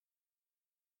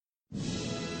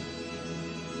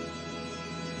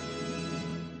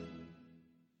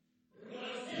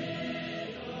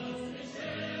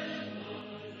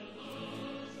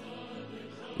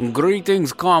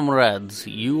Greetings, comrades.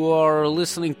 You are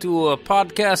listening to a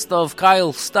podcast of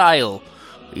Kyle Style.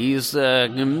 He's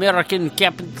an American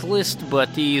capitalist, but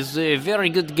he's a very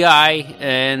good guy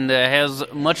and has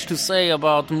much to say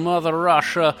about Mother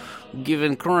Russia,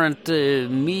 given current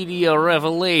media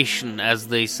revelation, as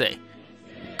they say.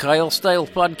 Kyle Style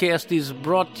Podcast is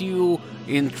brought to you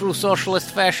in true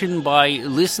socialist fashion by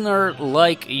listener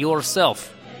like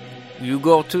yourself. You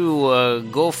go to a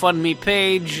GoFundMe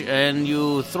page and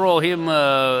you throw him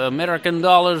American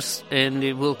dollars and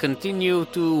it will continue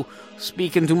to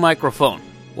speak into microphone.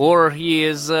 Or he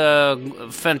is a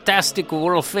fantastic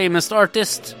world-famous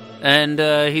artist and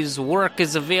his work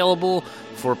is available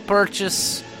for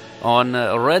purchase on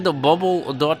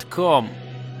Redbubble.com.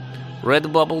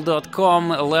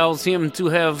 Redbubble.com allows him to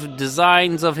have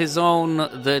designs of his own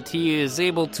that he is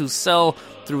able to sell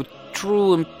through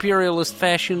true imperialist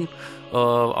fashion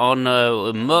on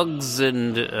mugs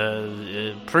and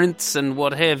prints and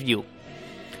what have you.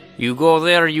 You go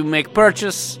there, you make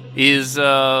purchase, his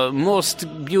most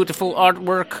beautiful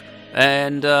artwork,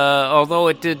 and although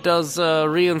it does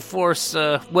reinforce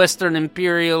Western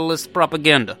imperialist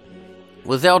propaganda.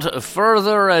 Without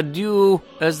further ado,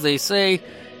 as they say,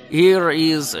 here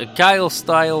is a Kyle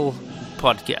Style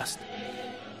Podcast.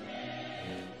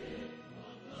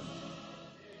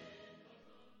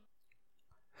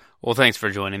 Well, thanks for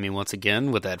joining me once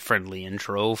again with that friendly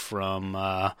intro from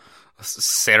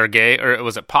Sergey, or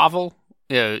was it Pavel?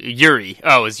 Yuri.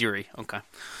 Oh, it was Yuri. Okay.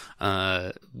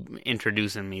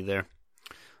 Introducing me there.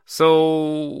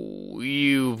 So,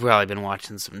 you've probably been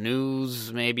watching some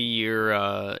news. Maybe you're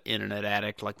an internet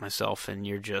addict like myself, and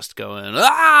you're just going,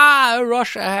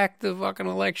 Russia hacked the fucking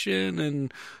election,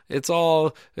 and it's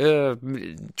all,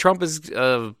 Trump is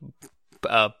a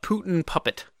Putin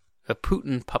puppet. A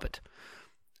Putin puppet.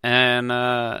 And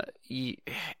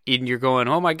you're going,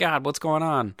 oh my God, what's going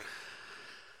on?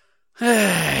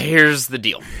 Here's the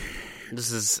deal.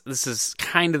 This is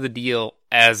kind of the deal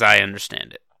as I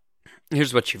understand it.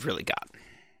 Here's what you've really got.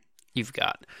 You've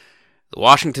got the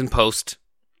Washington Post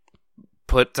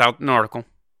puts out an article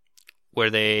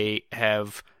where they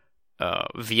have,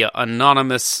 via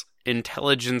anonymous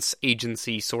intelligence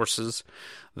agency sources,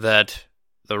 that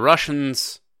the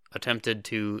Russians attempted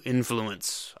to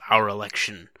influence our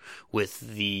election with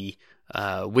the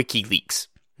WikiLeaks.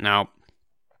 Now,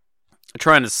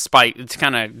 trying to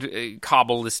kind of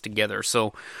cobble this together.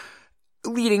 So,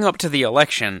 leading up to the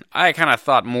election, I kind of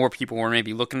thought more people were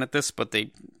maybe looking at this, but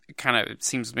it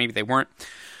seems maybe they weren't.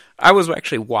 I was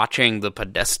actually watching the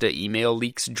Podesta email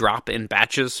leaks drop in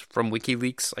batches from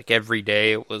WikiLeaks. Like every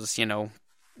day it was,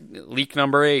 leak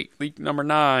number 8, leak number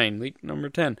 9, leak number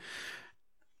 10.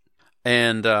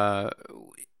 And the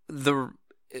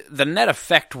net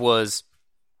effect was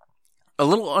a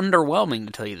little underwhelming,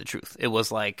 to tell you the truth. It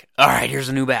was like, all right, here's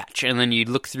a new batch, and then you'd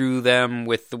look through them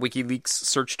with the WikiLeaks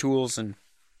search tools, and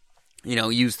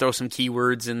throw some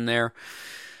keywords in there.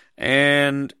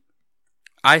 And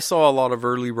I saw a lot of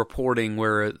early reporting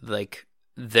where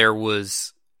there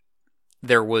was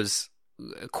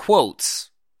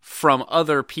quotes from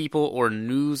other people or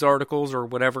news articles or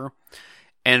whatever.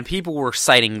 And people were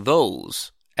citing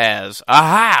those as,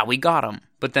 aha, we got them.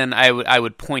 But then I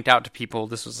would point out to people,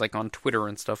 this was like on Twitter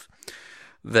and stuff,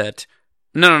 that,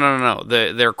 no.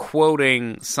 They're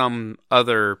quoting some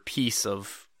other piece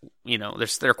of,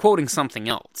 they're quoting something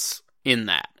else in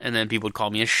that. And then people would call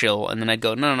me a shill. And then I'd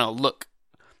go, no, look,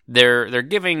 they're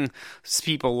giving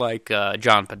people like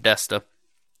John Podesta,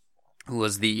 who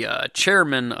was the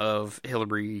chairman of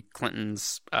Hillary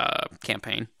Clinton's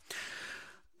campaign.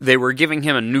 They were giving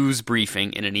him a news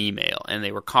briefing in an email, and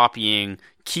they were copying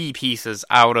key pieces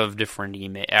out of different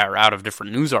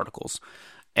news articles,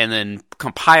 and then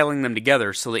compiling them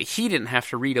together so that he didn't have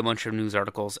to read a bunch of news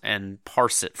articles and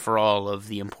parse it for all of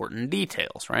the important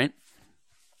details, right?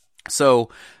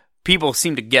 So people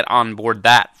seem to get on board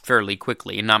that fairly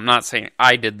quickly, and I'm not saying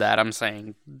I did that. I'm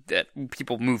saying that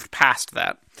people moved past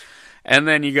that, and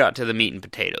then you got to the meat and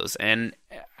potatoes, and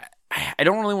I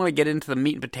don't really want to get into the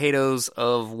meat and potatoes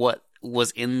of what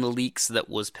was in the leaks that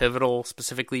was pivotal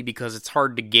specifically, because it's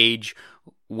hard to gauge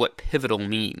what pivotal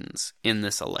means in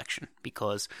this election,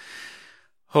 because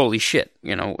holy shit,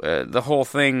 the whole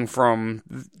thing from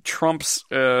Trump's,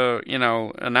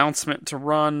 announcement to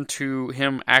run to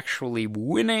him actually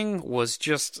winning was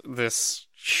just this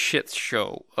shit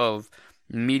show of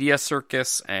media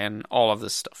circus and all of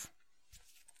this stuff.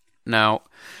 Now,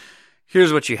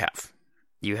 here's what you have.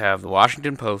 You have the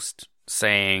Washington Post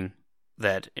saying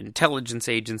that intelligence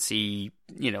agency,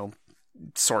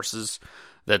 sources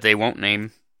that they won't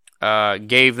name,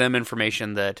 gave them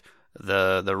information that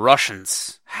the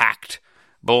Russians hacked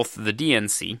both the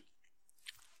DNC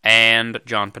and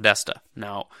John Podesta.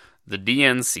 Now, the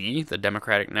DNC, the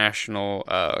Democratic National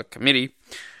Committee,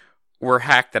 were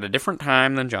hacked at a different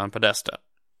time than John Podesta.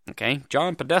 Okay,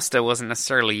 John Podesta wasn't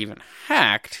necessarily even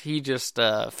hacked. He just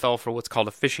fell for what's called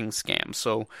a phishing scam.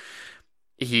 So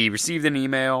he received an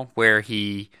email where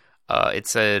it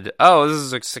said, "Oh, this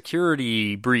is a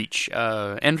security breach.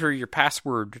 Enter your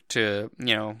password to,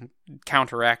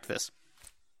 counteract this."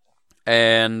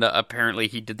 And apparently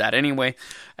he did that anyway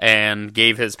and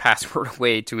gave his password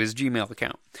away to his Gmail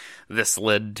account. This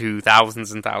led to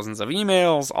thousands and thousands of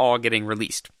emails all getting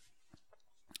released.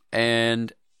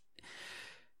 And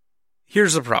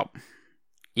here's the problem.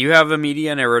 You have a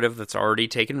media narrative that's already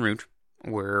taken root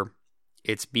where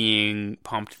it's being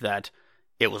pumped that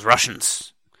it was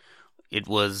Russians. It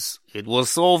was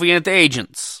Soviet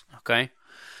agents, okay?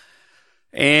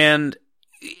 And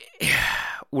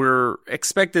we're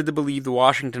expected to believe the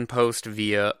Washington Post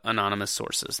via anonymous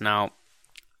sources. Now,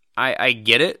 I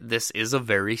get it. This is a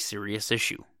very serious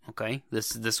issue, okay?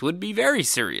 This would be very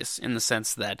serious in the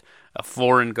sense that a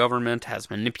foreign government has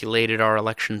manipulated our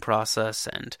election process,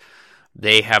 and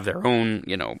they have their own,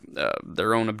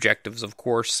 their own objectives, of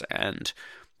course, and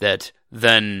that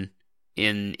then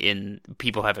in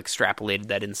people have extrapolated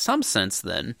that in some sense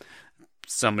then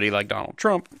somebody like Donald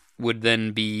Trump would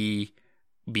then be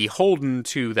beholden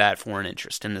to that foreign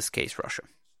interest, in this case Russia.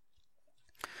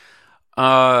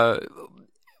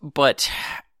 But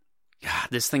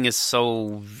this thing is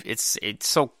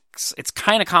it's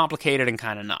kind of complicated and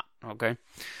kind of not, okay?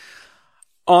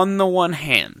 On the one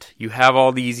hand, you have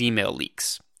all these email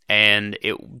leaks, and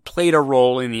it played a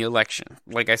role in the election.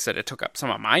 Like I said, it took up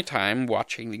some of my time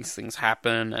watching these things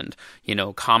happen and,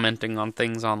 commenting on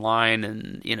things online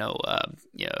and,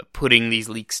 putting these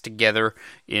leaks together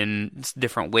in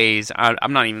different ways.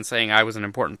 I'm not even saying I was an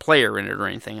important player in it or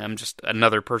anything. I'm just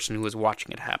another person who was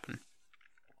watching it happen.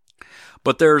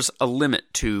 But there's a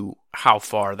limit to how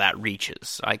far that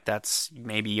reaches. Like, that's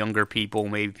maybe younger people,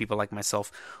 maybe people like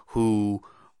myself who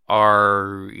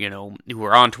are, who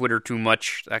are on Twitter too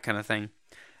much, that kind of thing.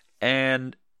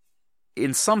 And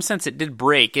in some sense it did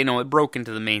break, it broke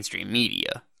into the mainstream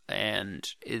media. And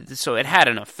so it had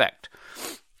an effect.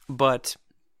 But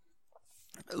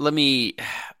let me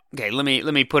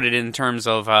put it in terms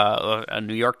of a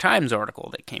New York Times article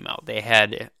that came out. They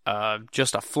had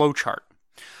just a flowchart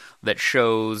that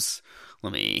shows,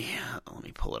 let me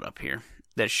pull it up here,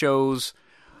 that shows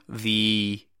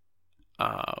the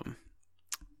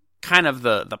kind of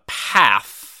the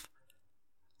path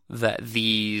that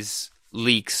these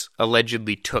leaks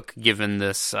allegedly took, given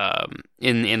this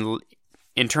in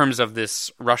terms of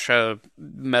this Russia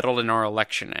meddled in our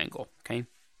election angle. Okay.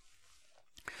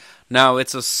 Now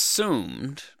it's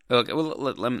assumed. Okay, well,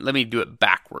 let me do it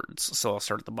backwards. So I'll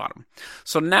start at the bottom.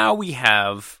 So now we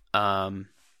have the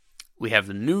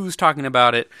news talking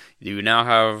about it. You now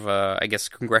have,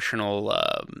 congressional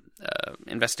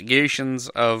investigations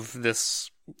of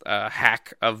this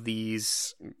hack of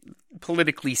these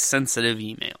politically sensitive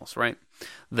emails, right?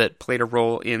 That played a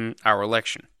role in our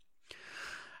election.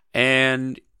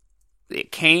 And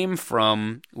it came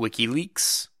from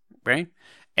WikiLeaks, right?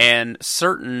 And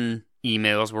certain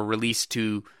emails were released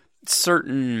to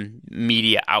certain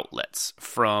media outlets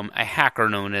from a hacker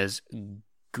known as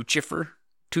Guccifer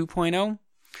 2.0.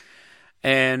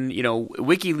 And,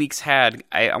 WikiLeaks had,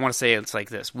 I want to say it's like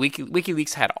this,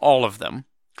 WikiLeaks had all of them,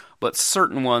 but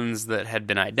certain ones that had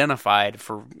been identified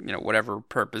for, whatever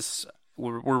purpose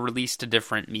were released to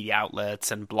different media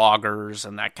outlets and bloggers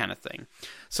and that kind of thing.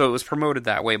 So it was promoted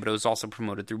that way, but it was also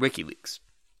promoted through WikiLeaks.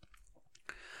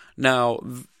 Now,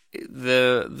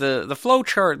 the flow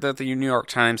chart that the New York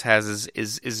Times has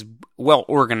is well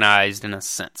organized in a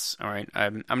sense. All right,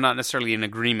 I'm not necessarily in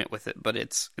agreement with it, but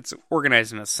it's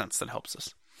organized in a sense that helps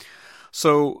us.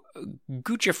 So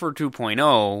Guccifer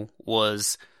 2.0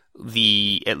 was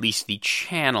at least the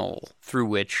channel through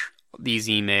which these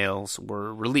emails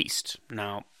were released.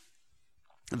 Now,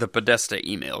 the Podesta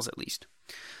emails, at least,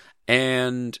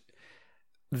 and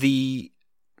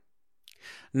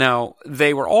Now,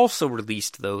 they were also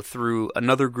released, though, through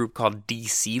another group called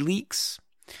DC Leaks,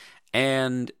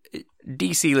 and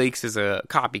DC Leaks is a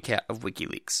copycat of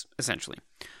WikiLeaks, essentially.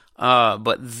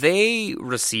 But they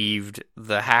received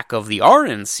the hack of the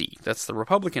RNC, that's the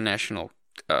Republican National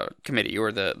Committee,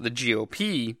 or the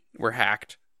GOP, were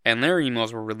hacked, and their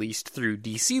emails were released through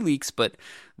DC Leaks, but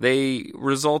they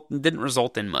didn't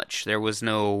result in much. There was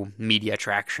no media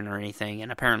traction or anything,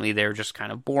 and apparently they're just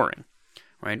kind of boring,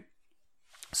 right?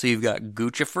 So you've got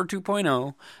Guccifer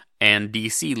 2.0 and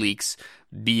DC Leaks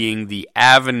being the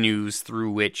avenues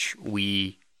through which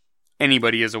we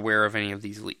anybody is aware of any of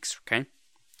these leaks, okay?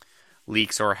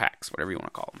 Leaks or hacks, whatever you want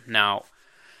to call them. Now,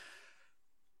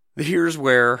 here's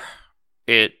where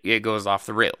it goes off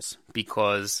the rails,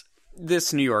 because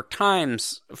this New York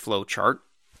Times flowchart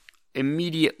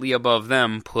immediately above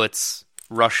them puts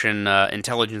Russian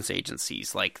intelligence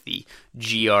agencies like the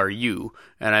GRU,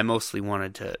 and I mostly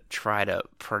wanted to try to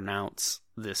pronounce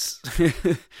this.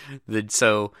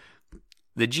 So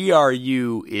the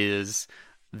GRU is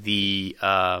the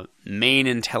main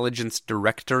intelligence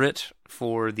directorate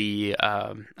for the,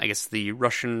 I guess, the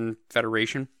Russian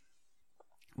Federation.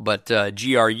 But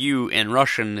GRU in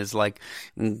Russian is like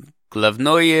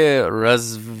Главное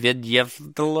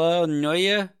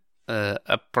разведывательное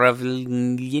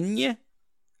управление,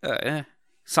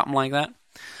 something like that.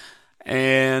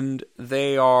 And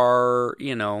they are,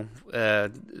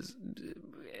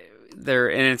 they're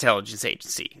an intelligence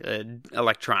agency,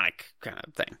 electronic kind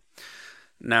of thing.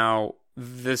 Now,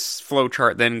 this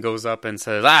flowchart then goes up and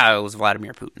says, it was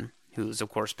Vladimir Putin, who's, of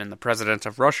course, been the president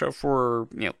of Russia for,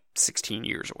 16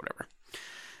 years or whatever.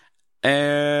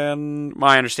 And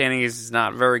my understanding is he's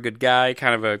not a very good guy,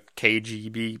 kind of a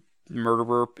KGB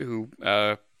murderer who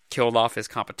killed off his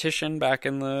competition back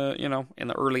in the, in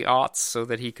the early aughts so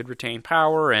that he could retain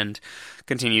power, and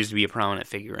continues to be a prominent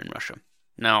figure in Russia.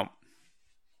 Now,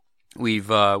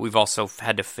 we've also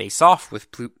had to face off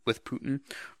with Putin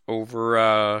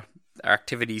over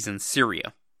activities in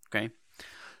Syria, okay?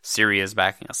 Syria's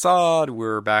backing Assad,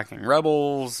 we're backing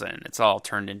rebels, and it's all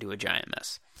turned into a giant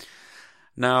mess.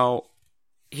 Now,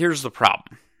 here's the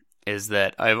problem, is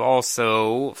that I've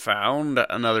also found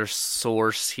another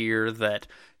source here that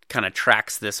kind of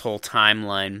tracks this whole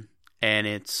timeline, and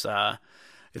it's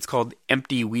called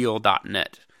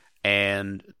EmptyWheel.net,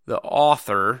 and the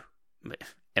author,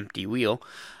 Empty Wheel,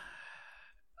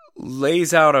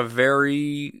 lays out a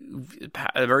very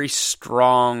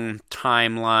strong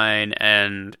timeline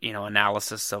and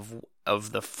analysis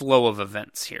of the flow of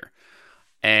events here,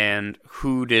 and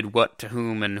who did what to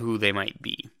whom and who they might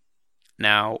be.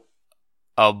 Now,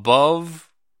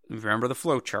 above, remember the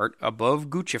flowchart, above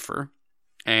Guccifer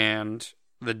and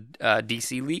the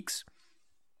DC leaks,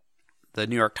 the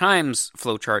New York Times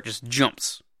flowchart just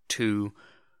jumps to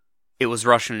it was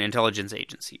Russian intelligence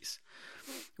agencies.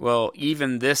 Well,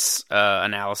 even this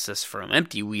analysis from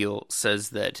Empty Wheel says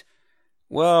that,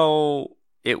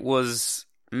 it was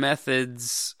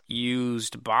methods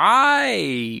used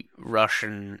by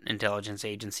Russian intelligence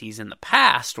agencies in the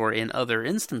past or in other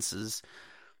instances,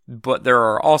 but there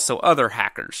are also other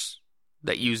hackers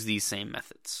that use these same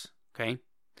methods, okay?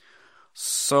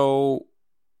 So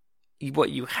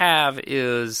what you have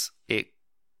is it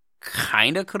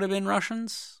kind of could have been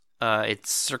Russians.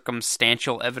 It's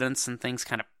circumstantial evidence and things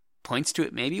kind of points to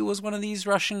it. Maybe it was one of these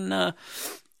Russian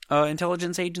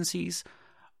intelligence agencies,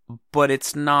 but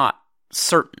it's not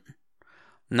certain.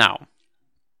 Now,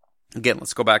 again,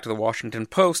 let's go back to the Washington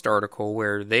Post article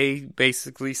where they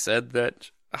basically said that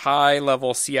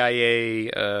high-level CIA,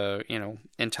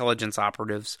 intelligence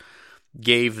operatives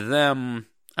gave them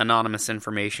anonymous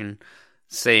information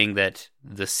saying that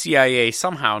the CIA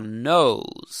somehow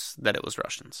knows that it was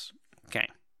Russians. Okay.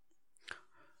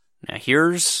 Now,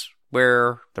 here's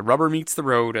where the rubber meets the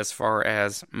road as far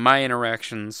as my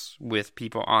interactions with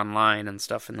people online and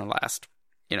stuff in the last,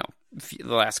 the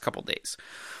last couple days.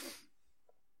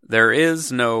 There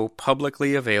is no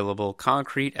publicly available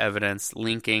concrete evidence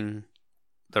linking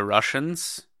the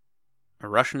Russians, or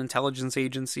Russian intelligence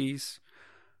agencies,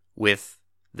 with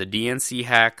the DNC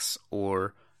hacks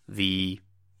or the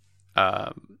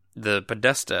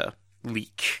Podesta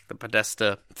leak, the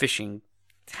Podesta phishing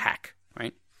hack,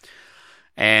 right?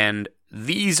 And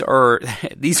these are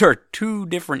two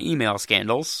different email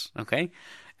scandals, okay?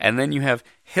 And then you have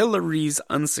Hillary's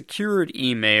unsecured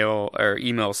email or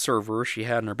email server she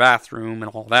had in her bathroom and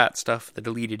all that stuff, the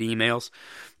deleted emails,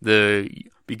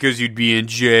 because you'd be in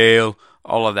jail,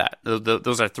 all of that.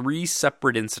 Those are three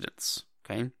separate incidents,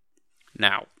 okay?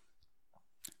 Now,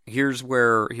 here's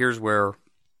where this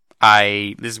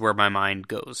is where my mind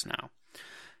goes now,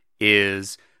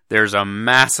 is there's a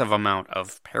massive amount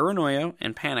of paranoia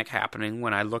and panic happening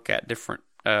when I look at different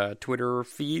Twitter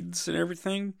feeds and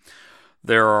everything.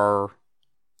 There are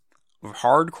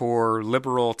hardcore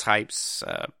liberal types,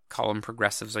 call them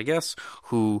progressives, I guess,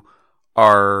 who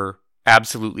are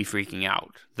absolutely freaking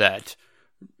out that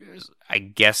I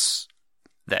guess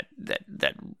that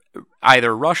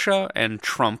either Russia and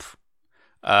Trump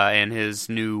and his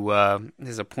new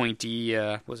his appointee,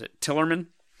 was it Tillerman,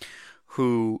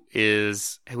 who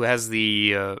has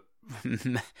the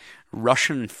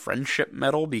Russian Friendship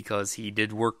Medal because he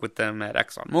did work with them at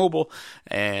ExxonMobil,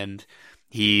 and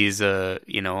He's a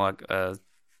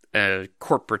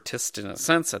corporatist in a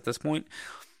sense at this point.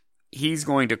 He's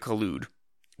going to collude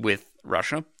with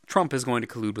Russia. Trump is going to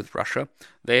collude with Russia.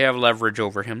 They have leverage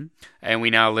over him, and we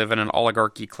now live in an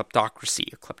oligarchy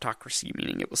kleptocracy. A kleptocracy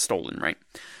meaning it was stolen, right?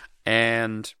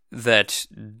 And that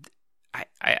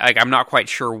I'm not quite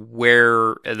sure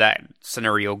where that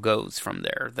scenario goes from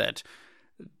there. That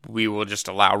we will just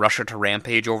allow Russia to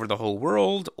rampage over the whole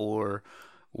world, or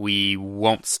we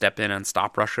won't step in and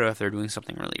stop Russia if they're doing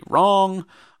something really wrong,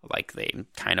 like they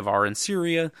kind of are in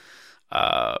Syria.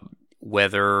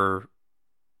 Whether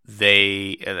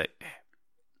they...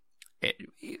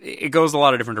 It goes a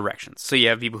lot of different directions. So you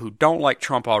have people who don't like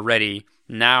Trump already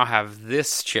now have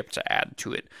this chip to add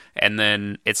to it. And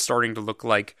then it's starting to look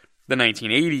like the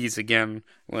 1980s again,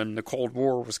 when the Cold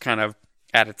War was kind of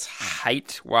at its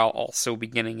height while also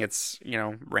beginning its,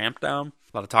 ramp down.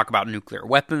 A lot of talk about nuclear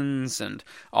weapons and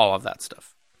all of that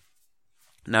stuff.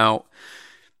 Now,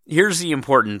 here's the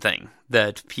important thing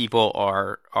that people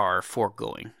are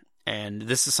foregoing. And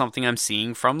this is something I'm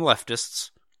seeing from leftists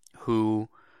who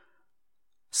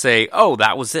say, oh,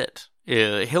 that was it.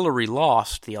 Hillary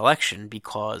lost the election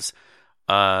because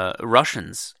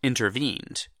Russians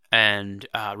intervened and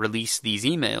released these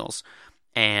emails,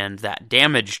 and that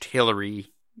damaged Hillary's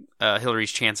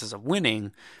chances of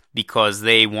winning because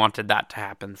they wanted that to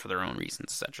happen for their own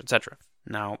reasons, etc., etc.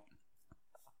 Now,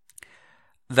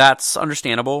 that's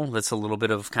understandable. That's a little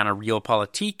bit of kind of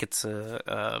realpolitik. It's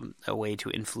a way to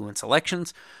influence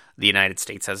elections. The United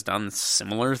States has done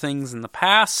similar things in the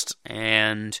past,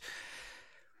 and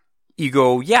you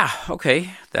go, yeah,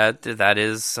 okay, that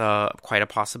is quite a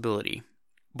possibility.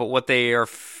 But what they are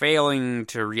failing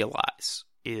to realize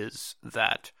is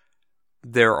that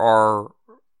there are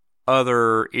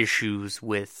other issues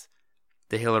with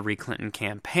the Hillary Clinton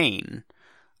campaign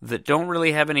that don't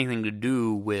really have anything to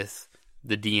do with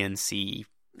the DNC,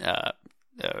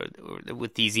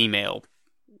 with these email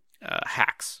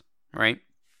hacks, right?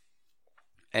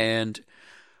 And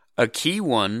a key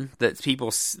one that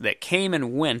people that came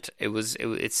and went,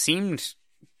 it seemed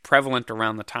prevalent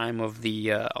around the time of the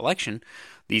election.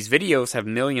 These videos have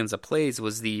millions of plays.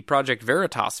 Was the Project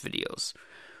Veritas videos?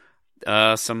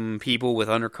 Some people with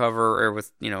undercover or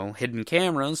with hidden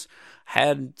cameras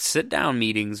had sit-down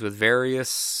meetings with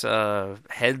various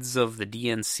heads of the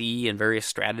DNC and various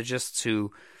strategists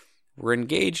who were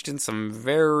engaged in some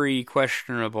very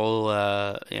questionable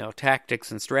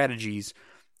tactics and strategies,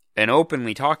 and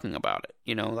openly talking about it.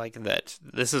 Like that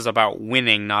this is about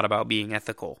winning, not about being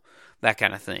ethical, that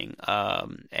kind of thing.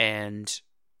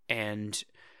 And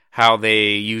how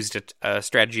they used a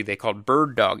strategy they called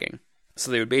bird dogging.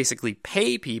 So they would basically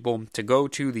pay people to go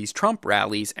to these Trump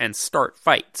rallies and start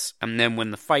fights. And then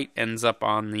when the fight ends up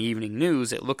on the evening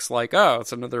news, it looks like, oh,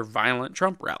 it's another violent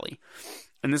Trump rally.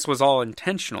 And this was all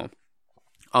intentional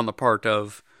on the part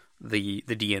of the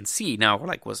DNC. Now,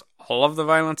 was all of the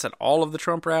violence at all of the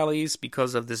Trump rallies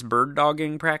because of this bird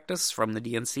dogging practice from the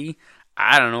DNC?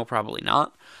 I don't know, probably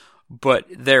not. But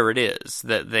there it is,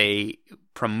 that they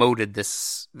promoted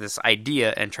this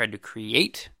idea and tried to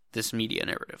create this media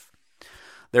narrative.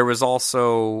 There was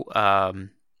also talk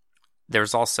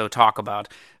about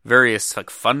various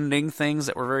funding things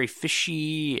that were very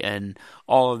fishy and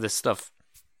all of this stuff.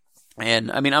 And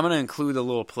I'm going to include a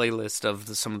little playlist of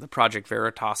some of the Project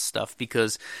Veritas stuff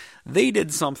because they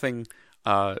did something.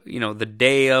 The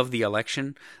day of the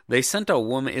election, they sent a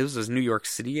woman. It was New York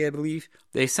City, I believe.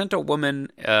 They sent a woman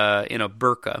in a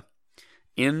burqa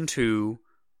into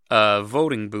a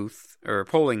voting booth or a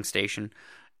polling station.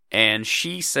 And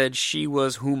she said she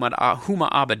was Huma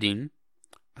Abedin,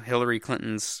 Hillary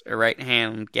Clinton's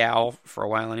right-hand gal for a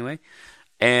while anyway.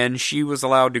 And she was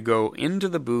allowed to go into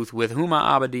the booth with Huma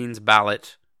Abedin's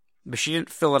ballot. But she didn't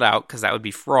fill it out because that would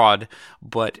be fraud.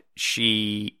 But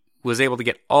she was able to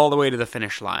get all the way to the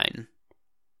finish line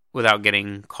without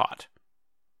getting caught.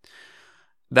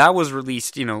 That was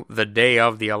released, the day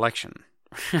of the election.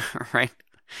 Right?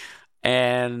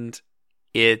 And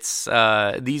it's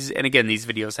these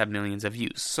videos have millions of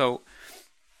views. So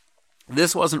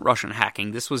this wasn't Russian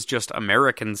hacking. This was just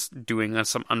Americans doing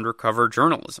some undercover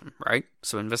journalism, right?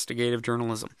 So investigative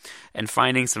journalism and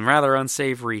finding some rather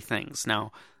unsavory things.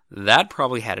 Now, that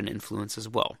probably had an influence as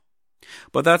well.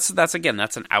 But that's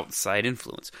an outside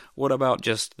influence. What about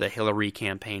just the Hillary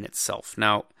campaign itself?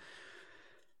 Now,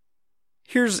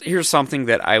 here's something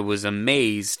that I was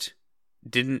amazed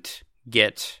didn't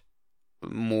get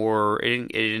more.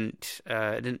 It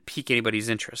didn't pique anybody's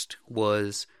interest.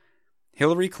 Was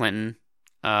Hillary Clinton?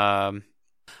 I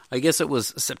guess it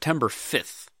was September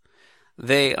 5th.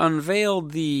 They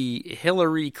unveiled the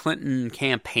Hillary Clinton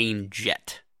campaign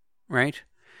jet, right?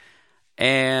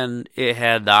 And it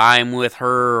had the "I'm with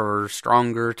her" or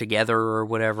 "Stronger Together" or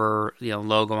whatever,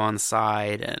 logo on the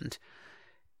side, and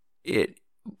it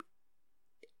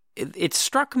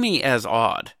struck me as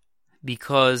odd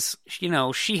because,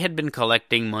 she had been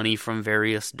collecting money from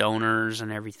various donors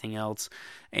and everything else,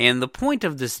 and the point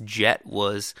of this jet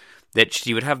was that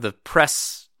she would have the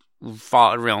press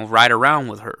ride around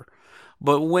with her.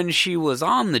 But when she was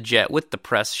on the jet with the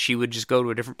press, she would just go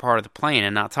to a different part of the plane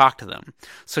and not talk to them.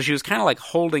 So she was kind of like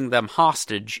holding them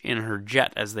hostage in her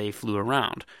jet as they flew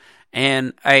around.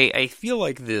 And I feel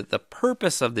like the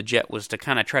purpose of the jet was to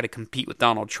kind of try to compete with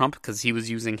Donald Trump, because he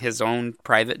was using his own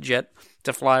private jet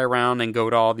to fly around and go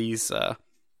to all these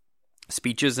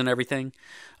speeches and everything,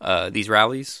 these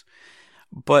rallies.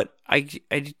 But I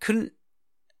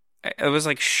was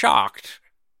like shocked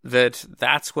that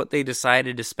that's what they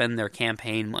decided to spend their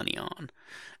campaign money on.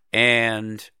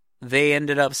 And they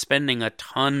ended up spending a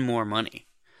ton more money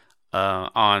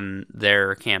on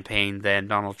their campaign than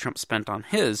Donald Trump spent on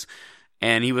his,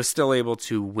 and he was still able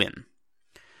to win.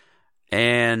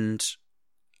 And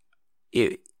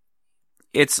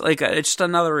it's like it's just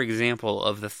another example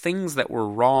of the things that were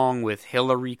wrong with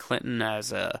Hillary Clinton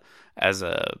as a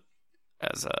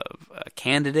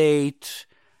candidate,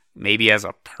 maybe as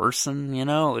a person,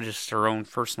 just her own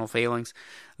personal failings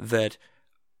that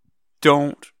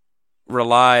don't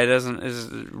rely.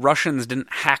 Russians didn't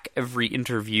hack every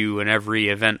interview and every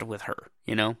event with her,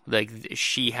 like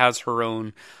she has her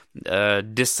own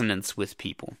dissonance with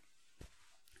people.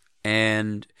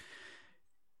 And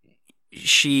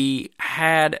she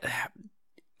had,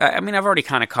 I've already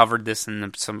kind of covered this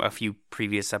in a few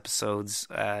previous episodes.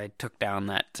 I took down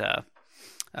that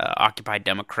Occupy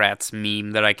Democrats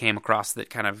meme that I came across that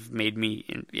kind of made me,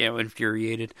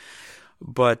 infuriated.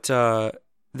 But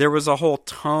there was a whole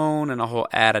tone and a whole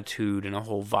attitude and a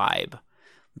whole vibe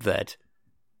that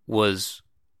was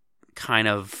kind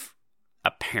of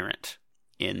apparent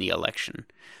in the election,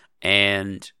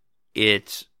 and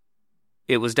it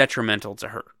was detrimental to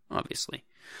her, obviously.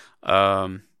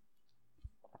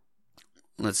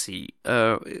 Let's see.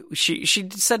 She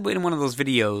said in one of those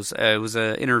videos, it was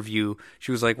an interview,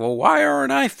 she was like, "Well, why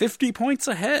aren't I 50 points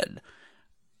ahead?"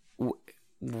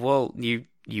 Well, you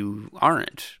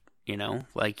aren't,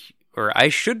 or I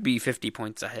should be 50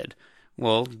 points ahead.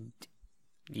 Well,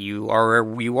 you are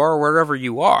wherever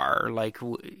you are. Like,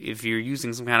 if you're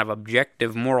using some kind of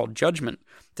objective moral judgment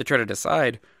to try to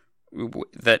decide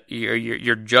that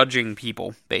you're judging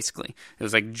people, basically. It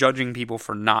was like judging people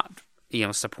for not,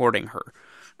 supporting her.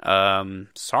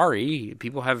 Sorry,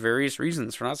 people have various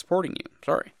reasons for not supporting you.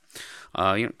 Sorry.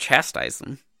 Chastise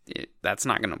them. That's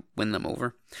not going to win them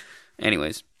over.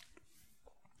 Anyways.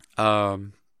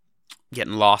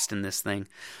 Getting lost in this thing.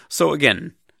 So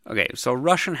again, so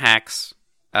Russian hacks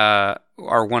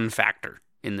are one factor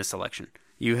in this election.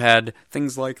 You had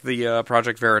things like the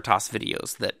Project Veritas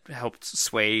videos that helped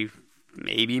sway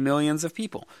maybe millions of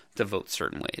people to vote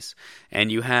certain ways.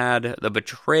 And you had the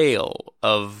betrayal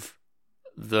of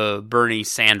the Bernie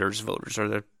Sanders voters, or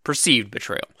the perceived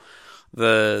betrayal.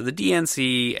 The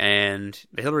DNC and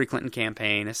the Hillary Clinton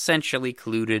campaign essentially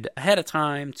colluded ahead of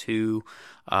time to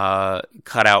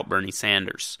cut out Bernie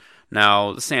Sanders.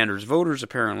 Now, the Sanders voters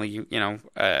apparently,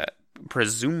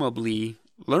 presumably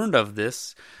learned of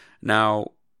this.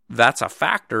 Now, that's a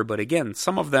factor, but again,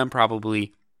 some of them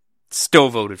probably still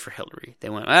voted for Hillary. They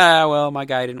went, well, my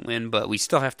guy didn't win, but we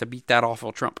still have to beat that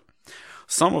awful Trump.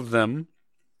 Some of them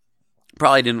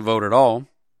probably didn't vote at all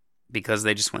because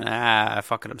they just went,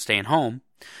 fuck it, I'm staying home.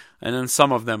 And then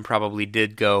some of them probably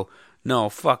did go, no,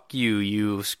 fuck you,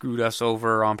 you screwed us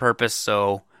over on purpose,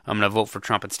 so I'm going to vote for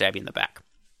Trump and stab you in the back.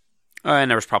 And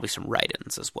there was probably some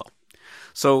write-ins as well.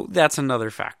 So that's another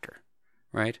factor,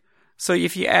 right? So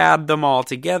if you add them all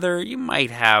together, you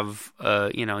might have,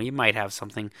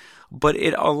 something. But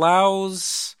it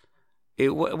allows,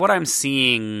 what I'm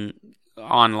seeing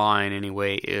online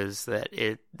anyway is that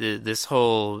this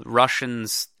whole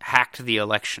Russians hacked the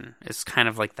election is kind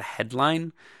of like the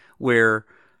headline, where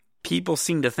people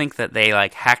seem to think that they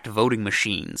hacked voting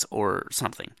machines or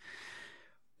something.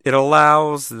 It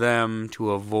allows them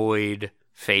to avoid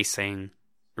facing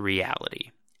reality.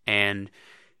 And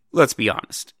let's be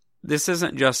honest, this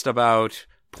isn't just about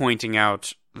pointing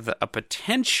out a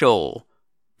potential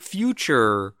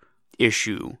future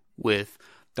issue with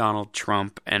Donald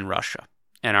Trump and Russia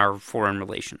and our foreign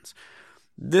relations.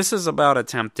 This is about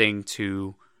attempting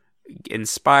to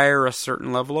inspire a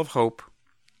certain level of hope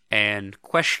and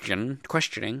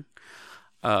questioning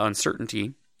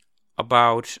uncertainty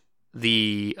about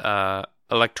the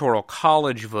Electoral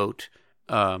College vote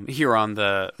here on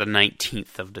the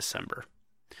 19th of December.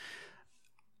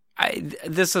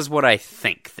 this is what I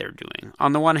think they're doing.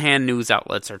 On the one hand, news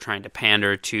outlets are trying to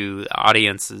pander to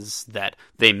audiences that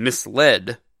they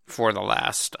misled for the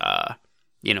last,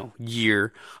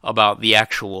 year about the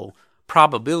actual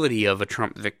probability of a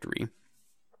Trump victory.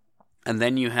 And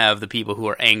then you have the people who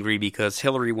are angry because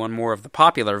Hillary won more of the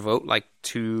popular vote, like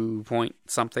 2 point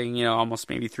something, almost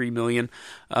maybe 3 million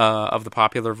of the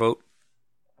popular vote,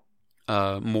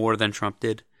 more than Trump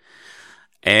did.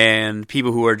 And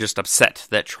people who are just upset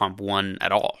that Trump won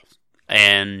at all.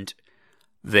 And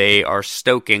they are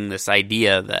stoking this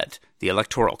idea that the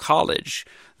Electoral College,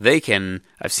 I've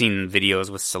seen videos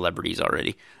with celebrities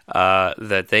already,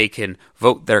 that they can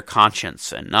vote their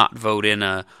conscience and not vote in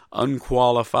a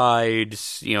unqualified,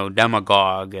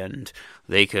 demagogue, and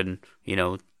they can,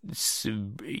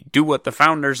 do what the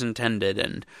founders intended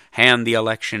and hand the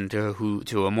election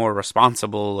to a more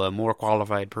responsible, more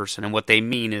qualified person. And what they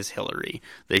mean is Hillary.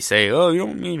 They say, "Oh, you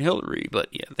don't mean Hillary," but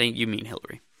yeah, you mean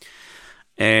Hillary.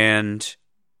 And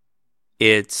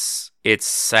it's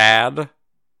sad,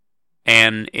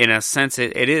 and in a sense,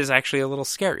 it is actually a little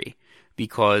scary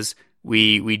because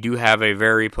we do have a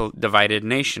very divided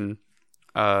nation.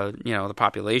 The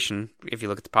population, if you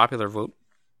look at the popular vote,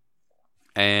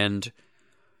 and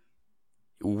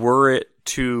were it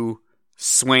to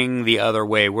swing the other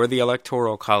way, were the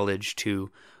Electoral College to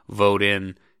vote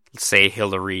in, say,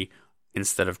 Hillary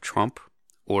instead of Trump,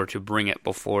 or to bring it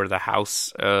before the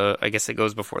House, I guess it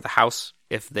goes before the House,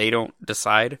 if they don't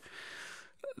decide,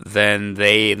 then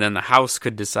the House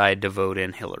could decide to vote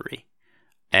in Hillary.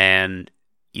 And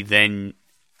then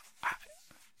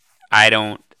I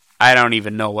don't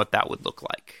even know what that would look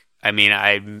like. I mean,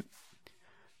 I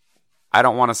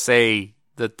don't want to say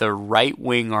that the right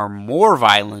wing are more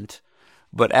violent,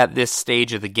 but at this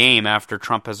stage of the game, after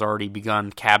Trump has already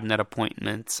begun cabinet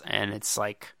appointments and it's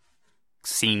like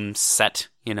seems set,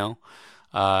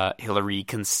 Hillary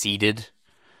conceded,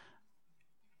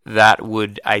 that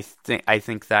would I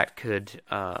think that could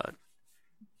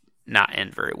not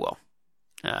end very well,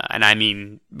 and I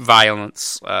mean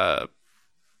violence.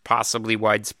 Possibly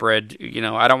widespread.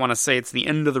 I don't want to say it's the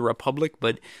end of the republic,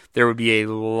 but there would be a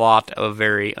lot of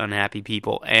very unhappy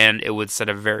people, and it would set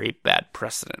a very bad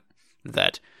precedent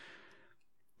that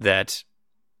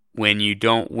when you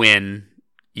don't win,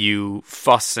 you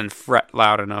fuss and fret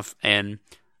loud enough and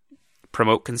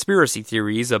promote conspiracy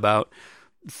theories about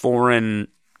foreign,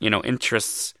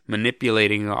 interests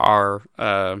manipulating our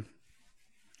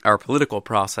political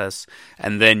process,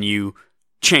 and then you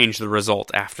change the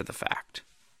result after the fact.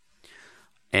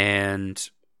 And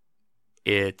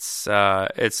it's a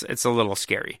little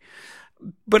scary.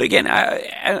 But again,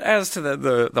 as to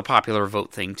the popular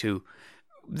vote thing too,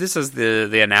 this is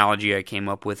the analogy I came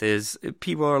up with, is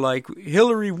people are like,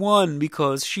 Hillary won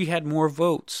because she had more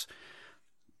votes.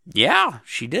 Yeah,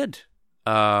 she did.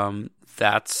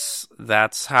 That's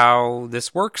how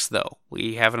this works, though.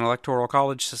 We have an electoral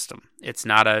college system. It's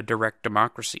not a direct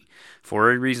democracy for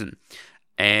a reason.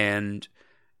 And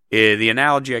the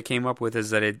analogy I came up with is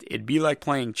that it'd be like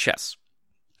playing chess.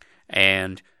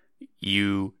 And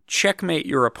you checkmate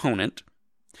your opponent,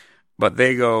 but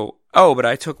they go, "Oh, but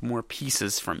I took more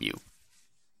pieces from you,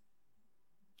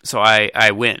 so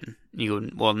I win." You go,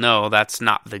 "Well, no, that's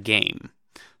not the game.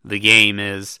 The game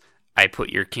is I put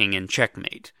your king in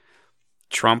checkmate."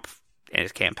 Trump and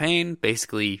his campaign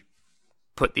basically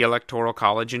put the Electoral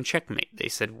College in checkmate. They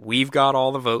said, "We've got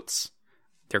all the votes.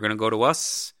 They're going to go to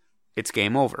us. It's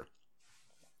game over."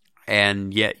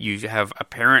 And yet you have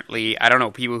apparently, I don't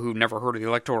know, people who've never heard of the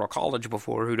Electoral College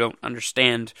before, who don't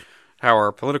understand how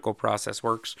our political process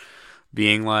works,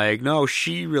 being like, "No,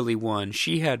 she really won.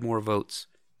 She had more votes."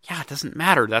 Yeah, it doesn't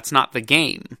matter. That's not the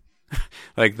game.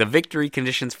 Like, the victory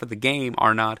conditions for the game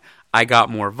are not, I got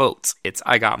more votes. It's,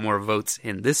 I got more votes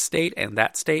in this state, and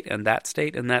that state, and that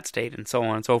state, and that state, and so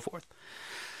on and so forth.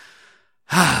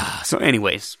 So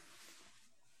anyways,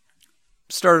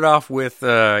 started off with,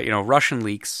 Russian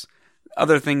leaks,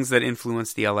 other things that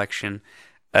influenced the election.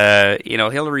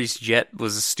 Hillary's jet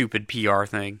was a stupid PR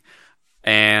thing.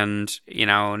 And,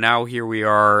 now here we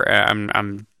are.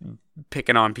 I'm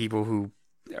picking on people who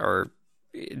are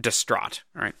distraught,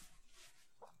 all right?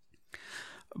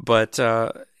 But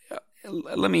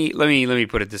let me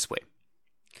put it this way.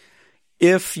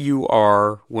 If you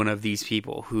are one of these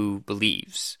people who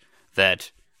believes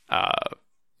that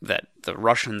the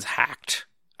Russians hacked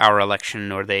our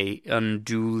election, or they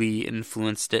unduly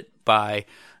influenced it by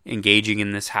engaging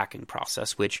in this hacking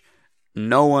process, which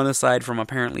no one aside from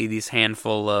apparently these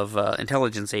handful of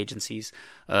intelligence agencies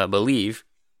believe,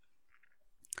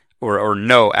 or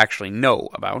know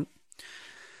about,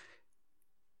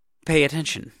 pay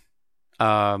attention.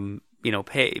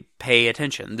 pay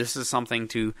attention. This is something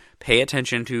to pay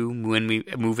attention to when we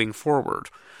moving forward,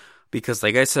 because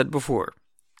like I said before,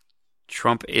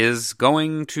 Trump is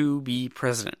going to be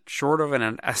president. Short of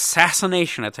an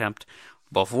assassination attempt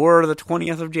before the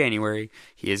 20th of January,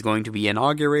 he is going to be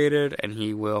inaugurated, and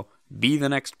he will be the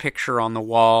next picture on the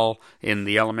wall in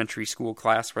the elementary school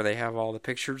class where they have all the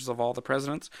pictures of all the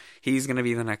presidents. He's going to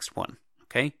be the next one,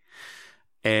 okay?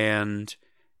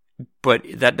 But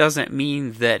that doesn't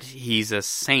mean that he's a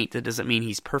saint. It doesn't mean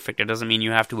he's perfect. It doesn't mean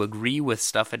you have to agree with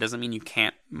stuff. It doesn't mean you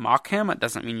can't mock him. It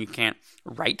doesn't mean you can't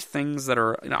write things that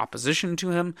are in opposition to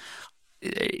him.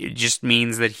 It just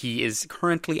means that he is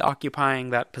currently occupying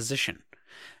that position.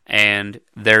 And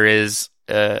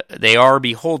they are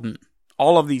beholden.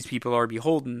 All of these people are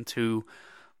beholden to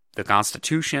the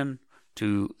Constitution,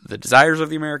 to the desires of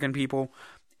the American people,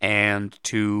 and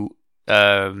to,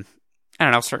 a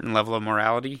certain level of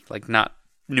morality, like not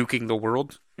nuking the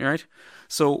world, right?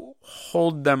 So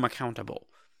hold them accountable.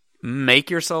 Make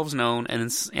yourselves known,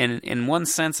 and in one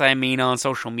sense I mean on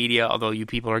social media, although you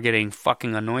people are getting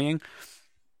fucking annoying.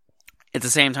 At the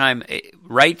same time,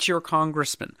 write your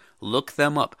congressman. Look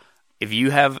them up. If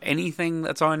you have anything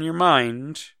that's on your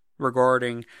mind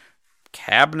regarding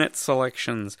cabinet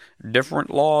selections,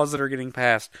 different laws that are getting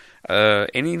passed,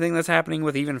 anything that's happening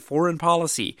with even foreign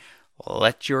policy,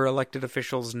 let your elected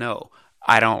officials know.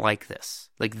 I don't like this.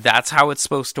 Like, that's how it's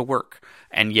supposed to work.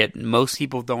 And yet most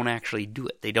people don't actually do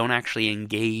it. They don't actually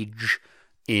engage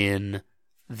in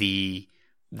the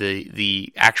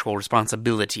actual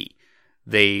responsibility.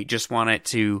 They just want it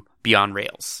to be on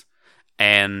rails.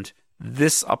 And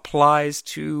this applies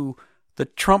to the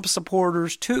Trump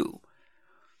supporters too.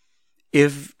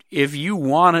 If you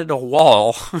wanted a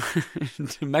wall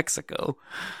to Mexico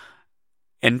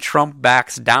and Trump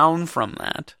backs down from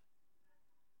that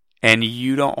and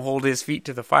you don't hold his feet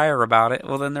to the fire about it,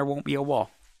 well, then there won't be a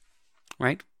wall,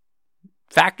 right?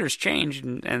 Factors change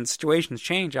and situations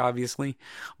change, obviously.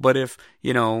 But if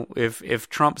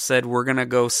Trump said we're going to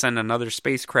go send another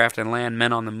spacecraft and land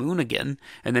men on the moon again,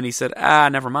 and then he said,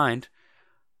 never mind,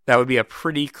 that would be a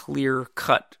pretty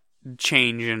clear-cut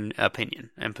change in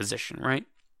opinion and position, right?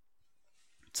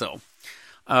 So,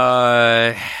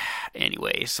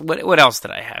 anyways, what else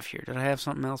did I have here? Did I have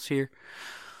something else here?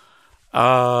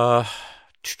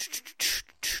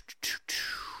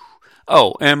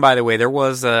 Oh, and by the way, there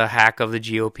was a hack of the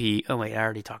GOP. Oh, wait, I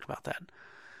already talked about that.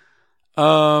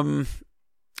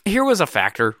 Here was a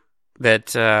factor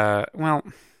that, God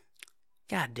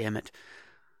damn it.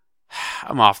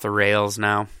 I'm off the rails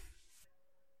now.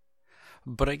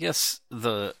 But I guess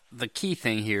the key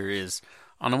thing here is,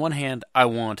 on the one hand, I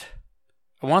want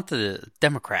the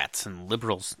Democrats and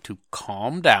liberals to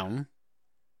calm down.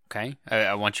 Okay?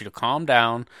 I want you to calm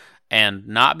down and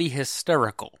not be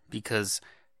hysterical, because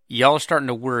y'all are starting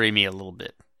to worry me a little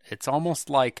bit. It's almost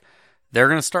like they're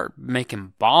going to start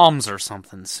making bombs or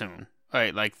something soon.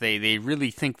 Right? Like they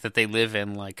really think that they live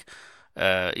in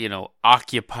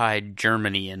occupied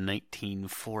Germany in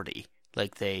 1940.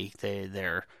 Like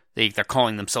they're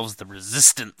calling themselves the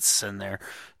resistance, and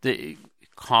they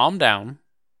calm down.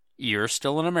 You're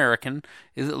still an American.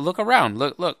 Look around.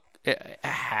 Look.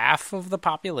 Half of the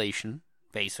population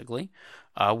basically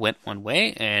went one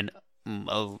way, and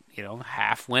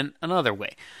half went another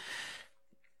way.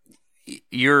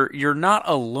 You're not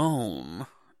alone,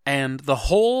 and our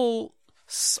whole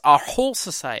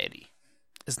society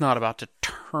is not about to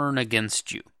turn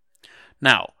against you.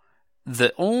 Now,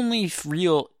 the only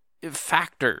real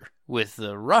factor with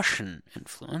the Russian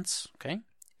influence, okay,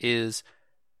 is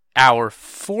our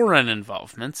foreign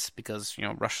involvements, because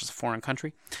Russia's a foreign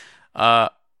country,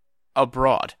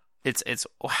 abroad. It's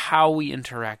how we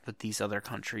interact with these other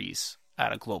countries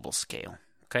at a global scale.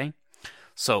 Okay,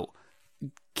 so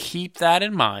keep that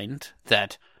in mind.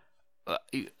 That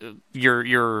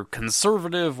your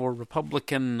conservative or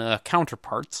Republican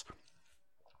counterparts,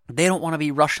 they don't want to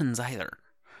be Russians either.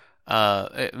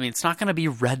 It's not going to be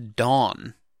Red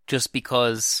Dawn just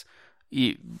because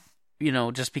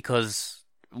just because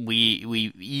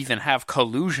we even have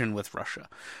collusion with Russia.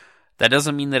 That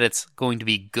doesn't mean that it's going to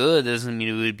be good. That doesn't mean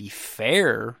it would be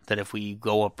fair that if we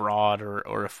go abroad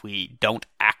or if we don't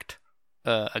act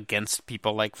against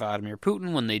people like Vladimir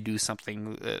Putin when they do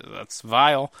something that's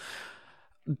vile.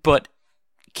 But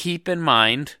keep in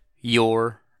mind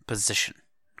your position.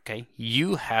 Okay?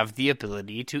 You have the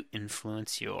ability to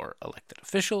influence your elected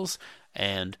officials,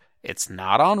 and it's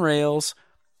not on rails.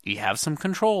 You have some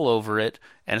control over it,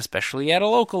 and especially at a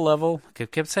local level, like I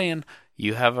kept saying,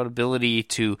 you have an ability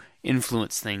to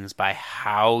influence things by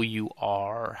how you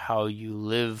are, how you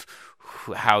live,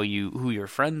 who your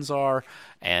friends are,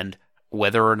 and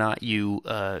whether or not you,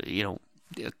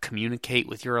 communicate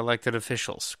with your elected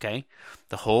officials, okay?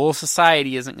 The whole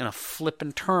society isn't going to flip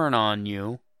and turn on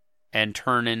you and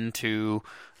turn into,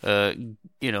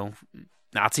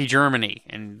 Nazi Germany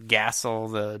and gas all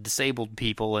the disabled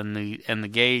people and the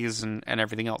gays and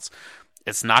everything else.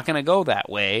 It's not going to go that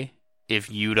way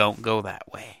if you don't go that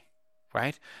way,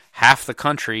 right? Half the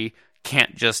country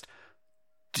can't just...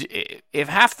 If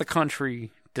half the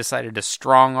country decided to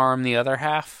strong-arm the other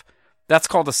half, that's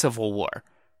called a civil war.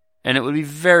 And it would be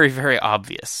very, very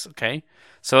obvious, okay?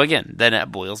 So again, then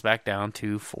it boils back down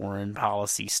to foreign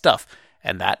policy stuff.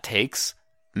 And that takes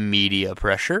media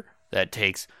pressure. That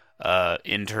takes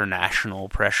international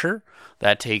pressure.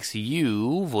 That takes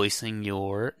you voicing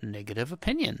your negative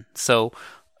opinion. So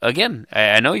again,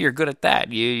 I know you're good at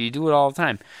that. You do it all the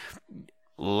time.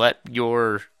 Let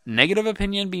your negative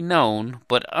opinion be known,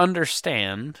 but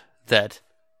understand that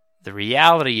the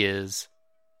reality is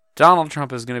Donald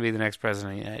Trump is going to be the next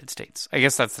president of the United States. I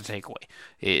guess that's the takeaway.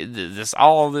 This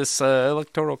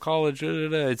electoral college,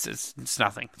 it's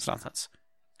nothing. It's nonsense.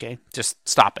 Okay, just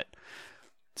stop it.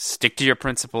 Stick to your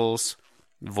principles.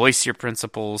 Voice your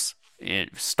principles.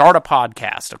 Start a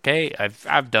podcast. Okay,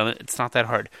 I've done it. It's not that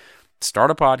hard. Start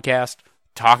a podcast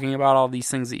talking about all these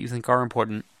things that you think are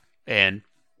important, and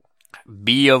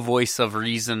be a voice of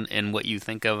reason in what you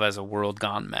think of as a world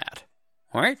gone mad.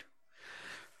 All right?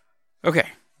 Okay.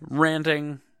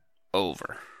 Ranting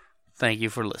over. Thank you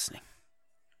for listening.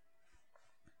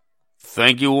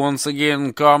 Thank you once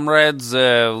again, comrades.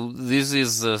 This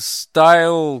is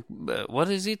Style. What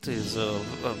is it? Is a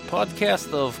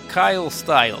podcast of Kyle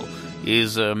Style.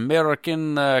 His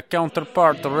American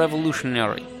counterpart,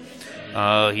 revolutionary.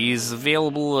 He's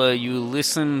available. You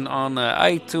listen on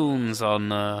iTunes,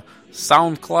 on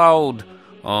SoundCloud,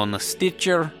 on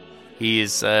Stitcher. He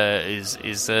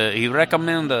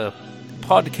recommend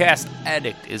Podcast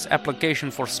Addict, his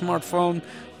application for smartphone.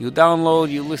 You download,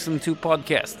 you listen to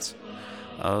podcasts.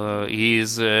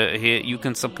 You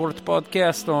can support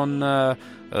podcast on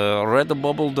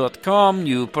redbubble.com.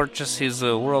 You purchase his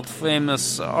world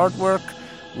famous artwork,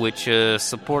 which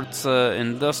supports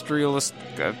industrialist,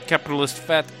 capitalist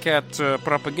fat cat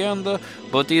propaganda,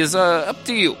 but is up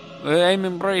to you. I'm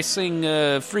embracing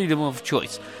freedom of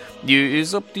choice.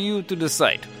 It's up to you to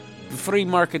decide. The free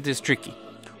market is tricky.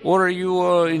 Or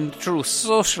you, in true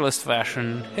socialist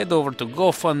fashion, head over to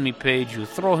GoFundMe page, you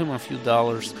throw him a few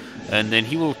dollars, and then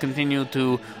he will continue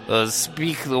to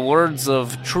speak the words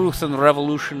of truth and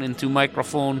revolution into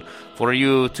microphone for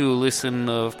you to listen,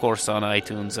 of course, on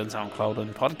iTunes and SoundCloud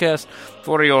and podcast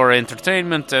for your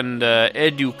entertainment and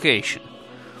education.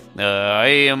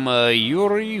 I am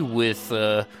Yuri with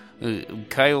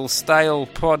Kyle Style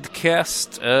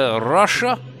Podcast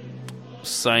Russia,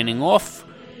 signing off.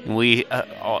 We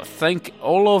thank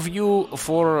all of you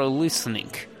for listening.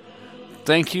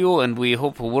 Thank you, and we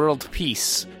hope world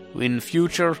peace in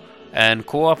future and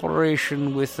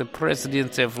cooperation with the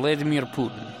President Vladimir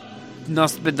Putin. До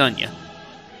свидания.